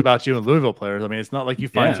 I joked about you and Louisville players. I mean, it's not like you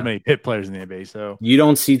find too many Pitt players in the NBA. So you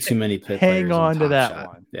don't see too many Pitt players. Hang on to that Shot.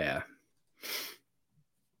 one. Yeah.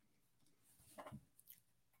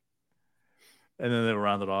 And then they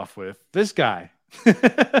rounded off with this guy.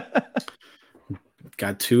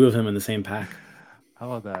 Got 2 of him in the same pack.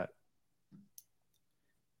 How about that?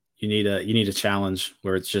 You need a challenge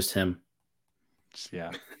where it's just him. Yeah.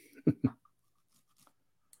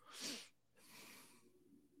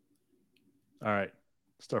 All right.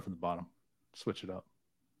 Start from the bottom. Switch it up.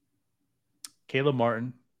 Caleb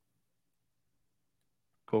Martin.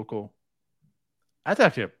 Cool. That's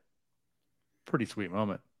actually a pretty sweet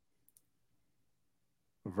moment.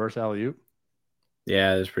 Reverse alley-oop.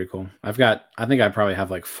 Yeah, that's pretty cool. I think I probably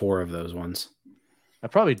have like 4 of those ones. I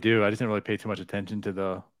probably do. I just didn't really pay too much attention to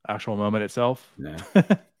the actual moment itself. Yeah.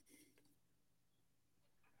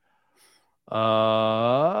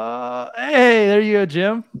 Hey, there you go,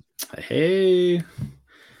 Jim. Hey.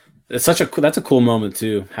 That's a cool moment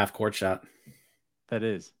too. Half court shot. That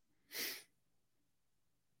is.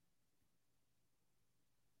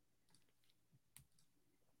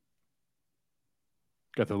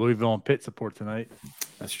 Got the Louisville and Pitt support tonight.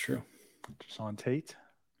 That's true. Just on Tate.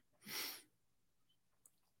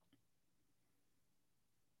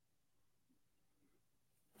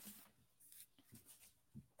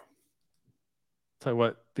 Tell you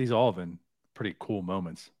what, these all have been pretty cool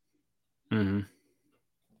moments. Mm-hmm.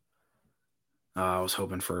 I was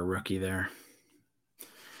hoping for a rookie there.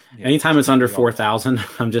 Yeah, anytime it's under 4,000,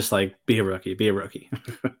 I'm just like, be a rookie, be a rookie.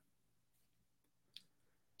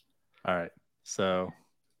 All right. So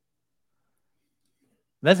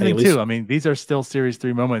that's the thing too. I mean, these are still Series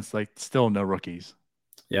 3 moments, like still no rookies.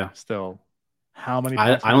 Yeah. Still. How many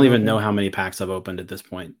packs I don't even know how many packs I've opened at this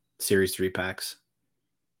point. Series 3 packs.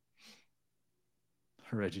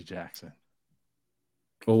 Reggie Jackson.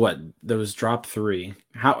 Well, what? There was drop 3.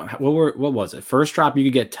 What was it? First drop you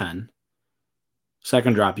could get 10.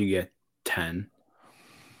 Second drop you get 10.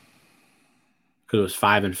 Because it was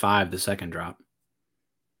 5 and 5 the second drop.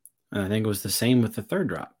 And I think it was the same with the third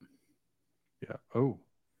drop. Yeah. Oh.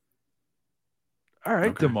 All right,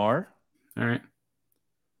 okay. DeMar. All right.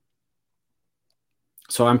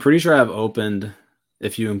 So I'm pretty sure I've opened,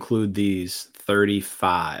 if you include these,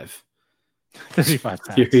 35. 35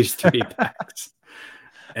 packs. Series 3 packs.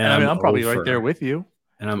 And I mean, I'm probably right there with you.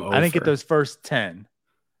 And I'm over. I didn't get those first 10.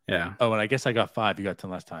 Yeah. Oh, and I guess I got 5. You got 10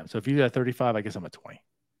 last time. So if you got 35, I guess I'm at 20.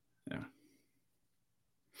 Yeah.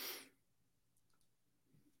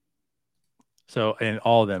 So in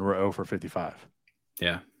all, then we're 0 for 55.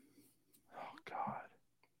 Yeah. Oh God.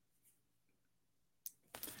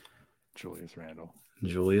 Julius Randle.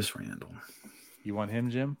 You want him,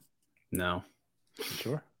 Jim? No. You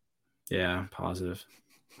sure? Yeah, positive.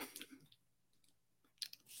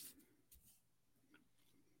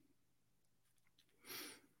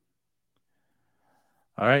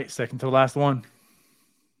 All right, second to the last one.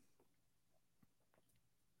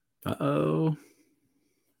 Uh-oh.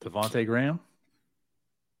 Devontae Graham.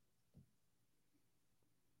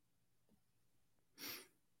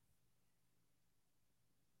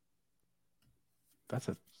 That's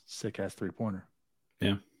a sick-ass three-pointer.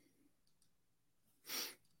 Yeah.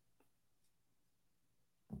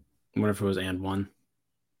 I wonder if it was and one.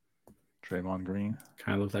 Draymond Green.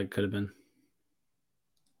 Kind of looked like it could have been.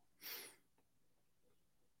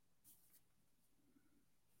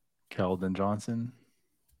 Keldon Johnson.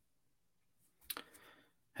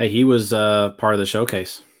 Hey, he was part of the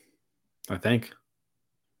showcase, I think.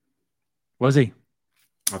 Was he?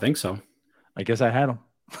 I think so. I guess I had him.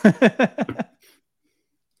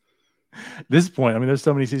 This point, I mean, there's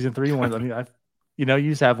so many season 3 ones. I mean, you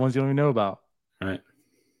just have ones you don't even know about. Right.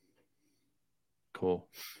 Cool.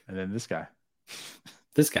 And then this guy.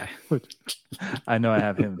 This guy. I know I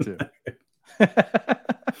have him too.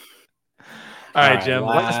 All right, Jim.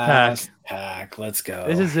 Last pack. Let's go.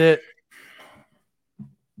 This is it.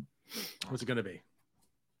 What's it going to be?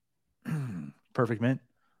 Perfect mint.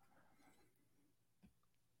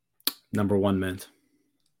 Number 1 mint.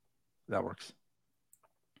 That works.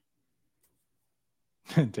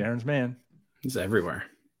 Darren's man. He's everywhere.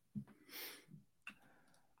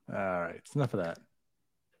 All right. It's enough of that.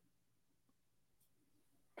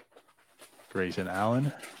 Grayson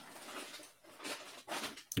Allen.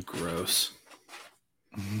 Gross.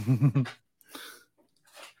 Hey,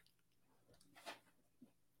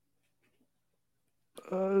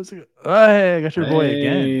 I got your boy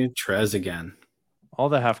again. Trez again. All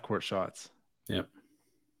the half-court shots. Yep.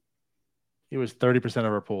 He was 30% of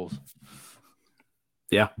our pools.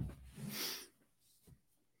 Yeah.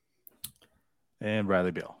 And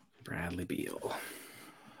Bradley Beal.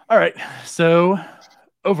 All right. So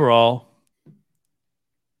overall,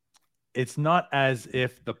 it's not as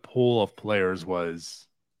if the pool of players was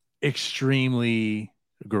extremely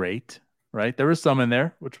great, right? There was some in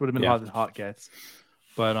there, which would have been hot gets.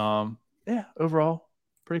 But yeah, overall,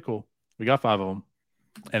 pretty cool. We got 5 of them.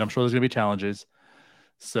 And I'm sure there's going to be challenges.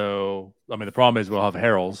 So, I mean, the problem is we'll have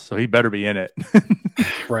Harrells, so he better be in it.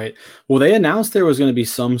 Right. Well, they announced there was going to be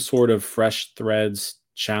some sort of Fresh Threads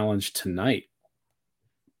challenge tonight.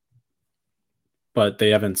 But they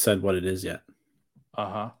haven't said what it is yet.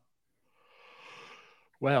 Uh-huh.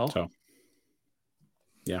 Well. So,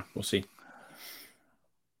 yeah, we'll see.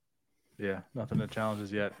 Yeah, nothing that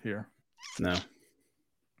challenges yet here. No.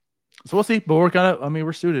 So we'll see, but we're kind of, I mean,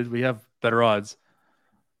 we're suited. We have better odds.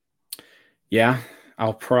 Yeah,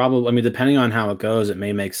 I'll probably, I mean, depending on how it goes, it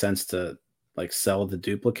may make sense to like sell the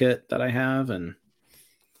duplicate that I have. And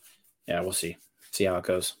yeah, we'll see how it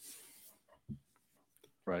goes.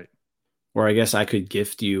 Right. Or I guess I could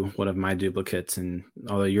gift you one of my duplicates, and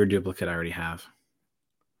although your duplicate I already have.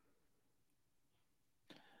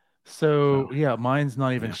 So yeah, mine's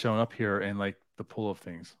not even showing up here in like the pool of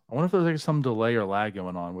things. I wonder if there's like some delay or lag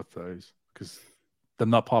going on with those, because them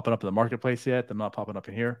not popping up in the marketplace yet. Them not popping up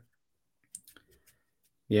in here.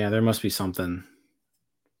 Yeah, there must be something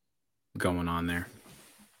going on there.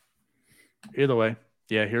 Either way,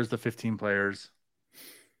 yeah, here's the 15 players.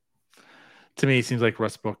 To me, it seems like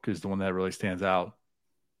Westbrook is the one that really stands out.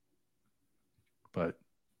 But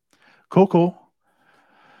cool.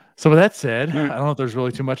 So with that said, I don't know if there's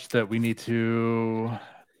really too much that we need to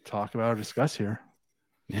talk about or discuss here.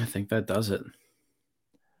 Yeah, I think that does it.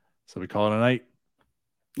 So we call it a night.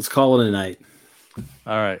 Let's call it a night.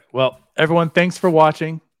 All right. Well, everyone, thanks for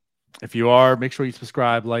watching. If you are, make sure you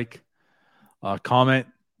subscribe, like, comment.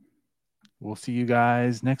 We'll see you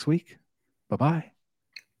guys next week. Bye-bye.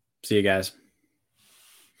 See you guys.